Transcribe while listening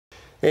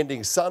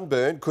Ending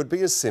sunburn could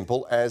be as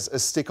simple as a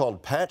stick-on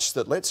patch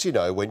that lets you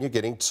know when you're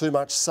getting too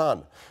much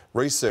sun.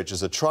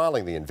 Researchers are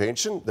trialling the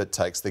invention that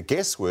takes the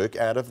guesswork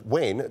out of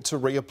when to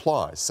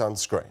reapply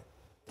sunscreen.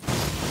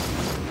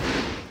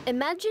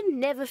 Imagine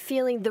never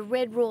feeling the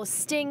red raw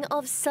sting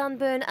of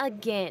sunburn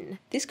again.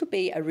 This could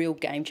be a real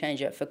game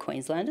changer for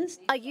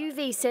Queenslanders. A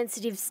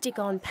UV-sensitive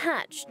stick-on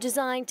patch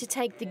designed to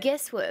take the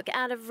guesswork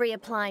out of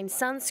reapplying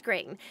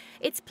sunscreen.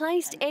 It's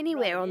placed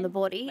anywhere on the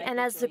body,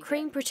 and as the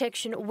cream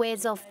protection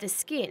wears off the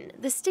skin,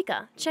 the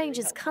sticker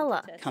changes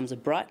colour. It comes a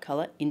bright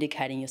colour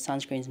indicating your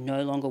sunscreen is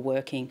no longer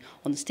working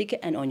on the sticker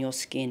and on your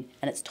skin,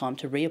 and it's time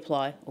to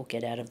reapply or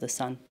get out of the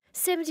sun.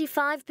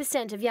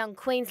 75% of young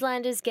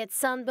Queenslanders get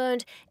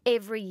sunburned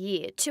every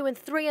year. 2 in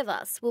 3 of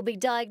us will be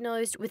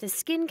diagnosed with a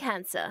skin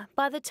cancer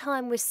by the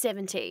time we're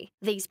 70.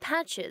 These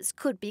patches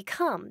could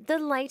become the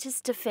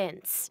latest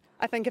defence.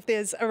 I think if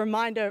there's a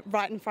reminder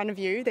right in front of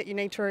you that you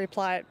need to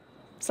reapply it,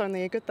 it's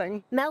only a good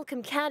thing.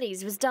 Malcolm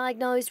Caddies was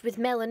diagnosed with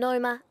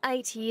melanoma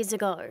 8 years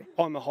ago.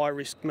 I'm a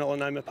high-risk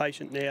melanoma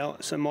patient now,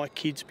 so my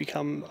kids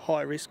become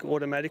high risk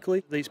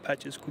automatically. These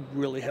patches could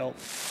really help.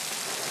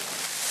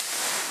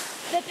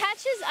 The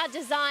patches are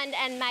designed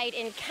and made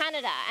in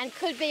Canada and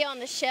could be on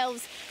the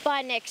shelves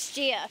by next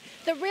year.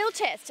 The real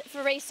test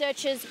for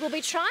researchers will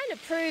be trying to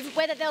prove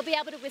whether they'll be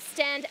able to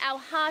withstand our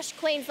harsh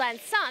Queensland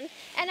sun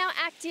and our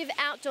active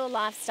outdoor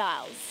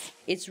lifestyles.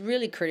 It's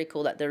really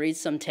critical that there is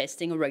some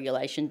testing or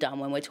regulation done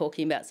when we're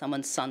talking about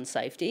someone's sun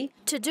safety.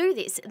 To do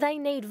this, they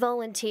need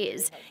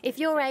volunteers. If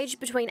you're aged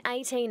between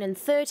 18 and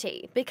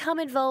 30, become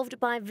involved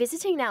by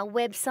visiting our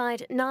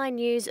website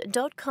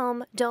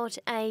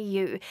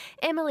 9news.com.au.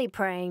 Emily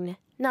Prain,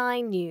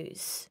 9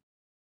 News.